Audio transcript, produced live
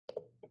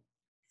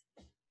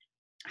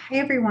Hi,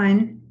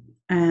 everyone.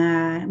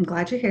 I'm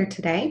glad you're here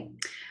today.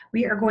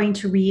 We are going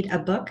to read a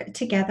book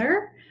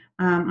together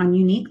on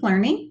unique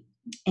learning,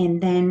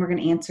 and then we're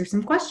going to answer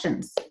some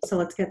questions. So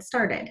let's get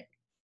started.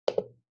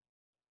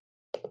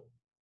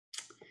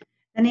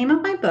 The name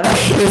of my book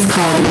is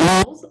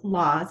called Rules,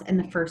 Laws, and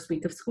the First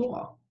Week of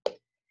School.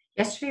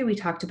 Yesterday we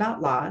talked about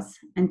laws,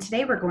 and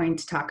today we're going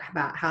to talk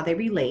about how they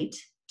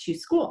relate to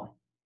school.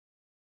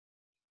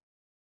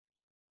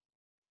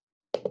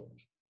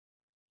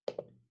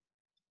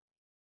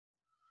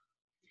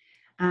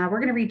 We're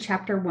going to read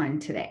chapter 1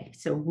 today.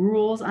 So,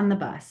 rules on the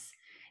bus.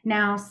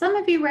 Now, some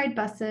of you ride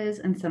buses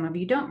and some of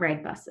you don't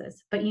ride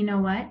buses. But you know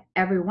what?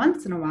 Every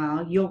once in a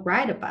while, you'll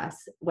ride a bus,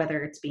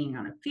 whether it's being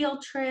on a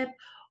field trip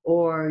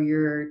or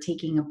you're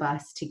taking a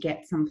bus to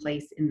get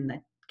someplace in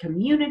the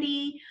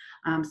community.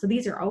 So,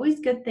 these are always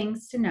good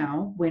things to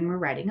know when we're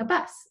riding a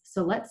bus.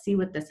 So, let's see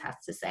what this has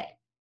to say.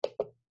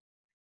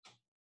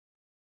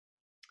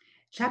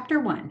 Chapter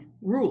 1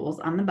 Rules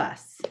on the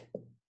Bus.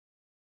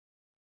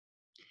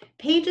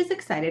 Paige is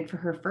excited for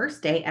her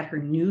first day at her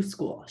new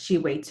school. She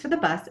waits for the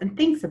bus and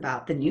thinks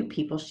about the new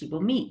people she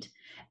will meet.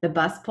 The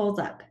bus pulls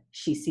up.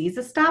 She sees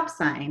a stop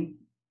sign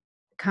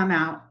come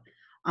out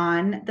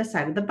on the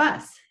side of the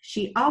bus.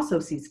 She also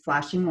sees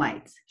flashing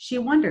lights. She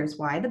wonders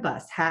why the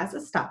bus has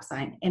a stop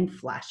sign and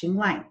flashing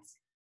lights.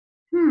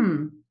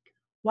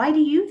 Why do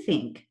you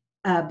think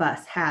a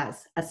bus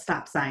has a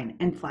stop sign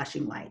and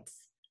flashing lights?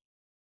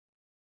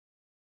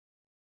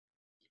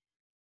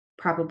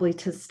 Probably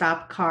to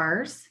stop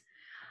cars.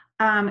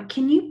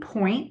 Can you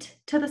point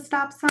to the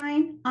stop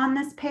sign on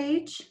this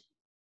page?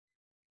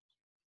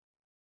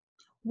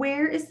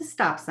 Where is the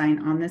stop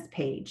sign on this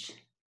page?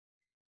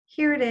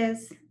 Here it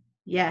is.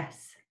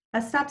 Yes,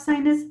 a stop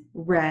sign is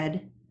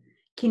red.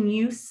 Can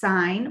you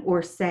sign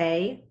or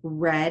say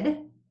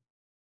red?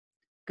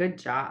 Good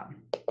job.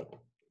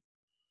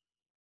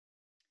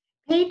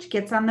 Paige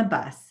gets on the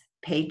bus.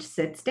 Paige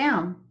sits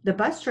down. The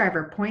bus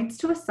driver points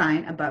to a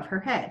sign above her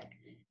head.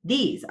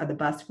 These are the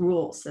bus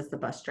rules, says the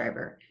bus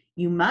driver.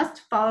 You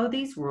must follow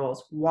these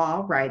rules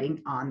while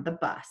riding on the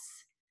bus.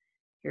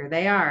 Here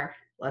they are.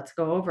 Let's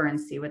go over and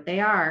see what they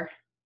are.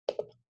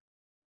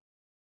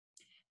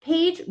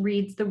 Paige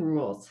reads the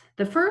rules.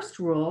 The first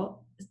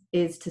rule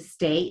is to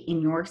stay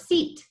in your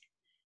seat.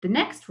 The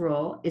next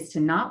rule is to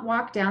not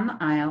walk down the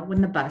aisle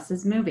when the bus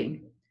is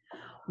moving.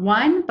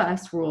 One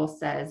bus rule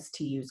says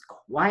to use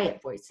quiet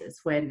voices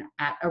when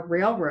at a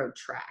railroad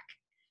track.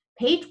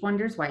 Paige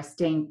wonders why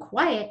staying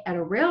quiet at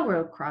a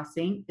railroad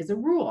crossing is a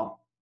rule.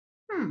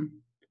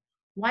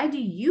 Why do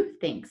you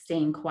think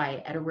staying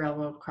quiet at a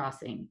railroad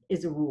crossing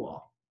is a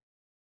rule?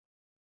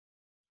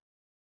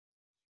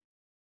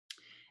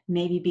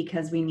 Maybe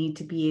because we need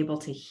to be able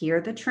to hear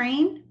the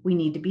train. We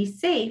need to be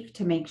safe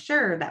to make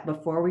sure that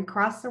before we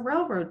cross the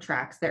railroad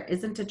tracks, there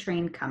isn't a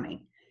train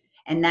coming.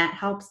 And that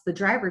helps the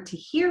driver to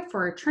hear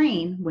for a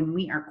train when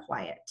we are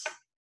quiet.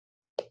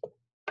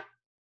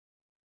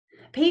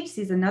 Paige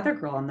sees another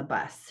girl on the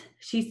bus.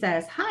 She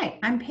says, "Hi,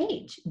 I'm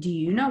Paige. Do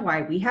you know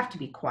why we have to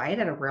be quiet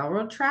at a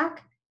railroad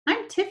track?"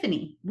 "I'm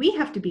Tiffany. We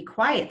have to be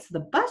quiet so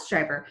the bus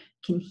driver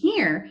can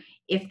hear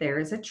if there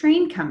is a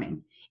train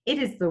coming.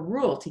 It is the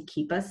rule to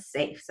keep us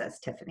safe," says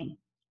Tiffany.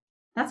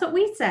 That's what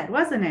we said,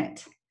 wasn't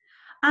it?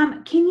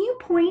 Can you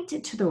point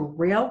to the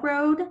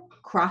railroad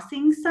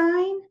crossing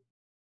sign?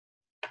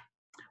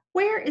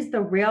 Where is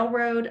the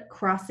railroad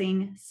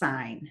crossing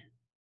sign?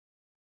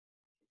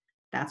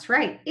 That's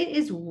right, it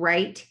is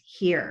right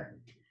here.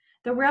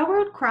 The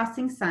railroad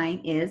crossing sign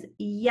is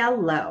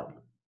yellow.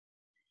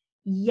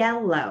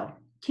 Yellow.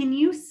 Can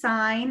you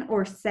sign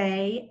or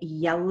say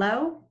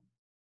yellow?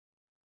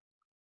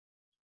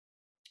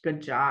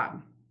 Good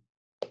job.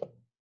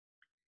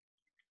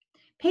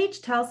 Paige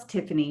tells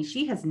Tiffany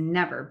she has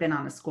never been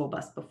on a school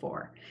bus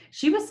before.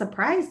 She was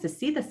surprised to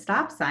see the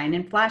stop sign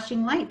and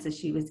flashing lights as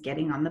she was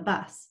getting on the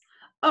bus.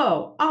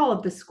 Oh, all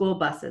of the school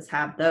buses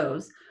have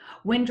those.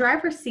 When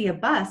drivers see a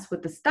bus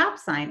with the stop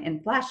sign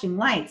and flashing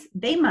lights,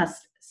 they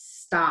must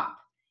stop.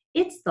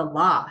 It's the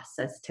law,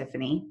 says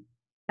Tiffany.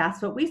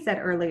 That's what we said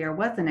earlier,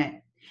 wasn't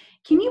it?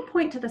 Can you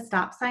point to the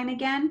stop sign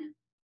again?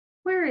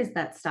 Where is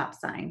that stop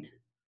sign?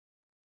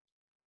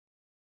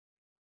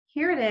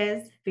 Here it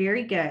is.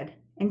 Very good.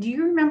 And do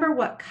you remember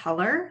what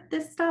color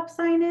this stop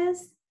sign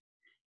is?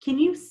 Can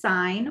you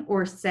sign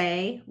or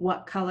say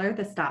what color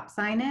the stop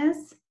sign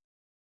is?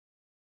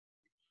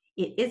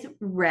 It is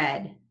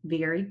red.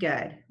 Very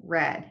good.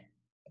 Red.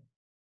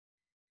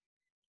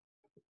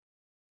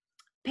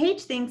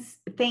 Paige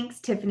thanks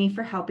Tiffany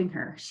for helping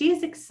her. She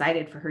is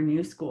excited for her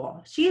new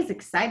school. She is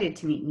excited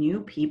to meet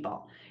new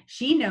people.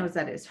 She knows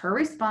that it's her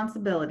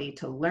responsibility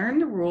to learn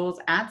the rules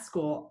at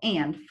school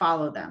and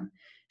follow them.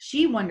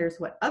 She wonders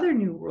what other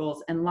new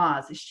rules and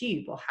laws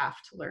she will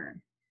have to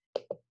learn.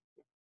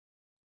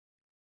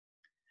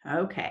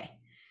 Okay,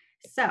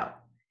 so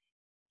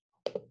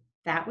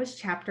that was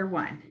chapter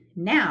 1.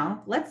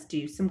 Now let's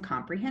do some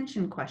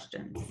comprehension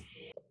questions.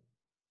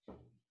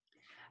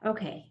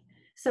 Okay,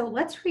 so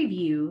let's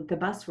review the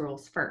bus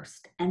rules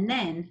first, and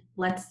then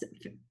let's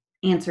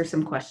answer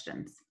some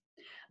questions.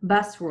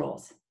 Bus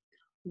rules.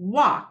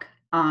 Walk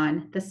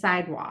on the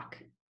sidewalk.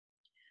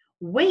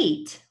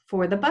 Wait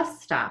for the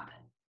bus stop.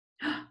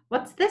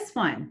 What's this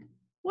one?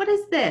 What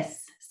is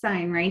this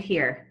sign right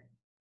here?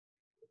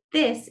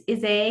 This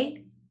is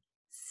a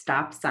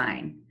stop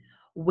sign.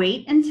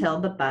 Wait until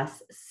the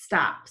bus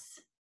stops.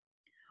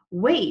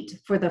 Wait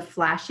for the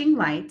flashing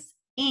lights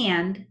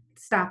and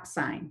stop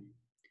sign.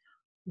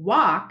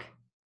 Walk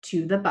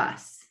to the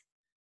bus.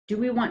 Do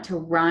we want to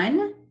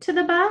run to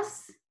the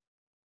bus?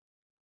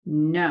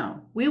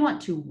 No, we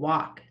want to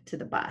walk to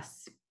the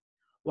bus.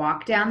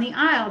 Walk down the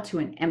aisle to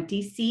an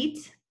empty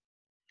seat.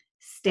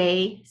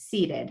 Stay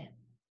seated.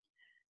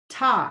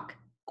 Talk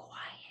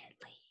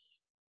quietly.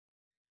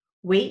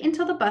 Wait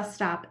until the bus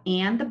stop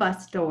and the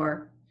bus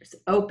doors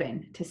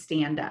open to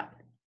stand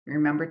up.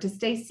 Remember to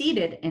stay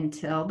seated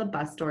until the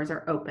bus doors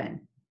are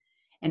open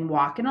and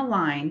walk in a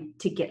line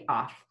to get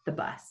off the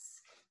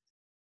bus.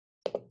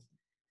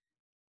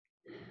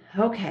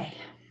 Okay.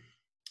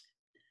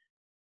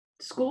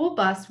 School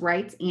bus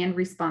rights and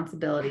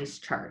responsibilities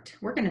chart.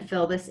 We're going to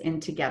fill this in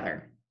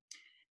together.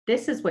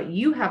 This is what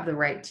you have the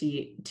right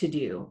to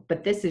do,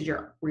 but this is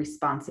your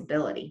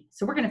responsibility.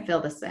 So we're going to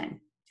fill this in.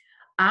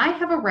 I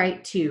have a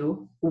right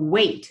to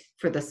wait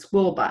for the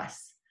school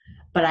bus,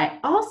 but I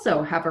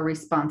also have a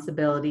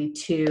responsibility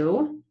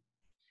to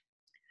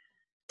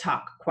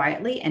talk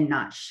quietly and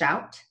not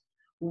shout,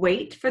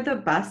 wait for the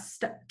bus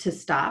to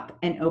stop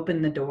and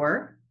open the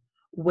door,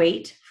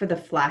 wait for the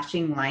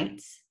flashing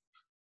lights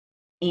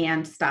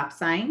and stop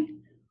sign,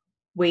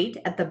 wait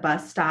at the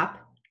bus stop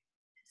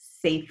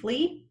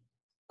safely,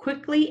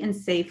 quickly and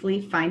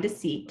safely find a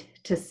seat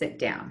to sit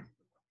down.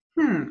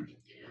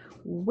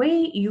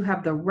 Wait, you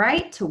have the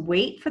right to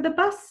wait for the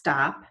bus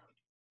stop,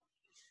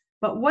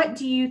 but what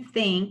do you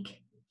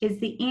think is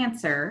the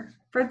answer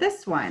for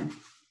this one?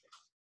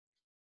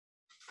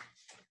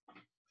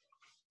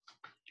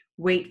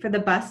 Wait for the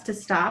bus to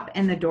stop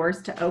and the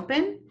doors to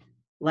open?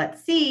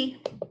 Let's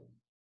see.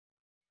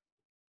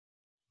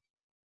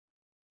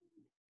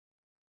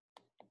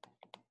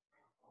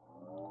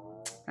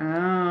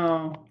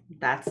 Oh,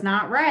 that's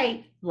not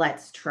right.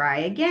 Let's try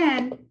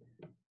again.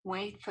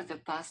 Wait for the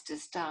bus to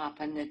stop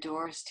and the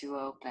doors to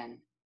open.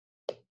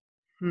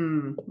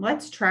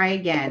 Let's try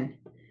again.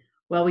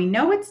 Well, we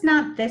know it's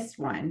not this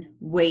one.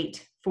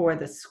 Wait for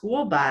the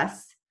school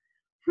bus.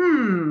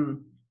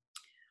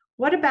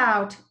 What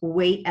about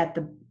wait at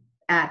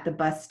the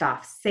bus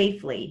stop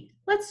safely?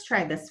 Let's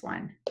try this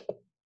one.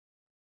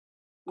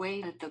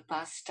 Wait at the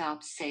bus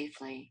stop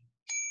safely.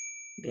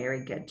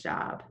 Very good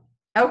job.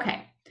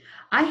 Okay.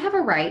 I have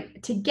a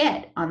right to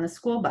get on the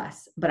school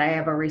bus, but I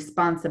have a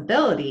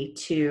responsibility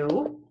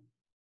to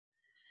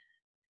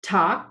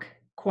talk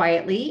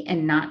quietly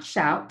and not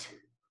shout,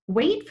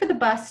 wait for the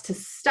bus to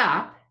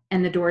stop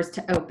and the doors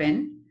to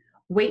open,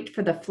 wait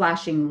for the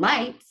flashing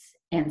lights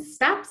and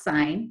stop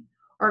sign,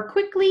 or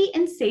quickly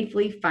and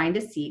safely find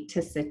a seat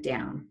to sit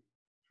down.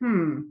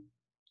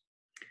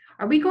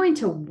 Are we going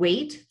to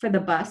wait for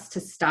the bus to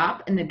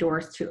stop and the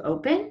doors to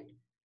open?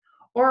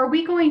 Or are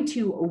we going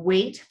to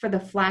wait for the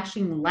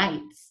flashing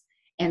lights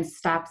and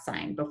stop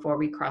sign before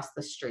we cross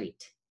the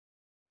street?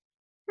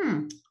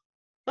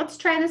 Let's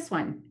try this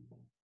one.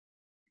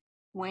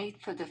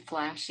 Wait for the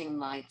flashing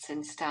lights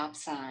and stop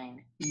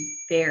sign.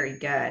 Very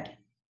good.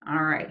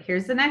 All right,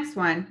 here's the next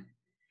one.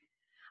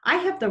 I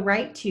have the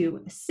right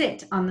to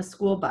sit on the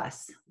school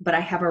bus, but I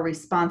have a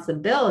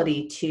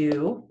responsibility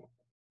to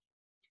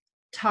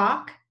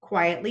talk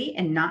quietly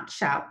and not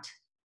shout,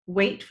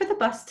 wait for the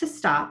bus to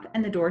stop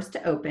and the doors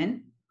to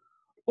open,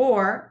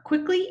 or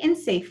quickly and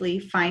safely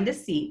find a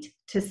seat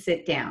to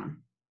sit down.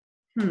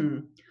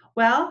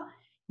 Well,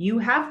 you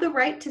have the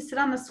right to sit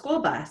on the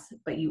school bus,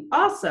 but you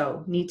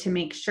also need to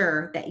make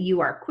sure that you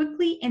are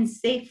quickly and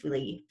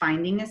safely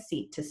finding a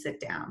seat to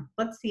sit down.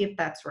 Let's see if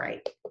that's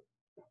right.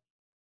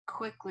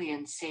 Quickly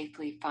and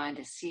safely find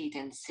a seat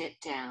and sit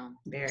down.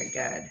 Very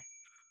good.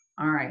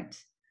 All right.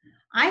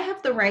 I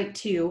have the right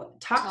to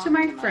talk to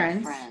my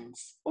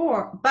friends,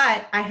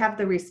 but I have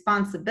the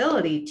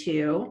responsibility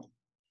to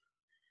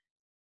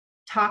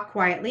talk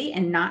quietly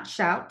and not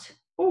shout,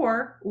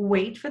 or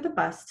wait for the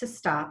bus to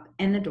stop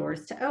and the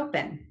doors to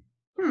open.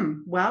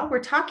 Well, we're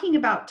talking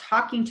about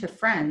talking to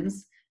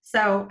friends,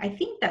 so I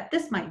think that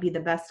this might be the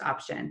best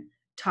option.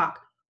 Talk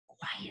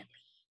quietly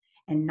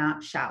and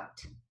not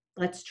shout.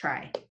 Let's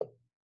try.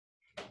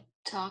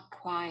 Talk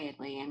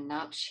quietly and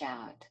not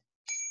shout.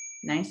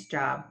 Nice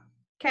job.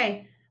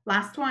 Okay,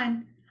 last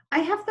one. I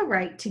have the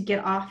right to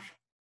get off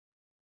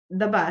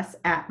the bus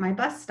at my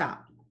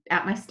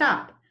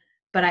stop,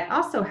 but I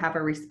also have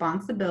a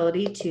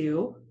responsibility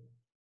to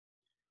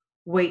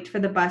wait for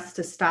the bus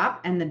to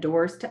stop and the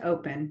doors to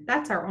open.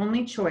 That's our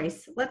only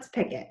choice. Let's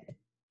pick it.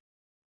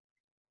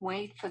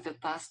 Wait for the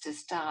bus to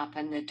stop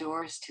and the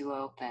doors to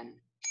open.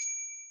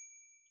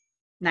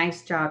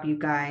 Nice job, you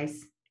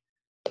guys.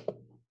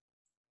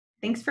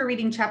 Thanks for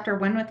reading chapter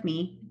 1 with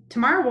me.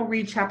 Tomorrow we'll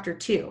read chapter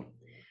 2.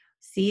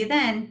 See you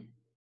then.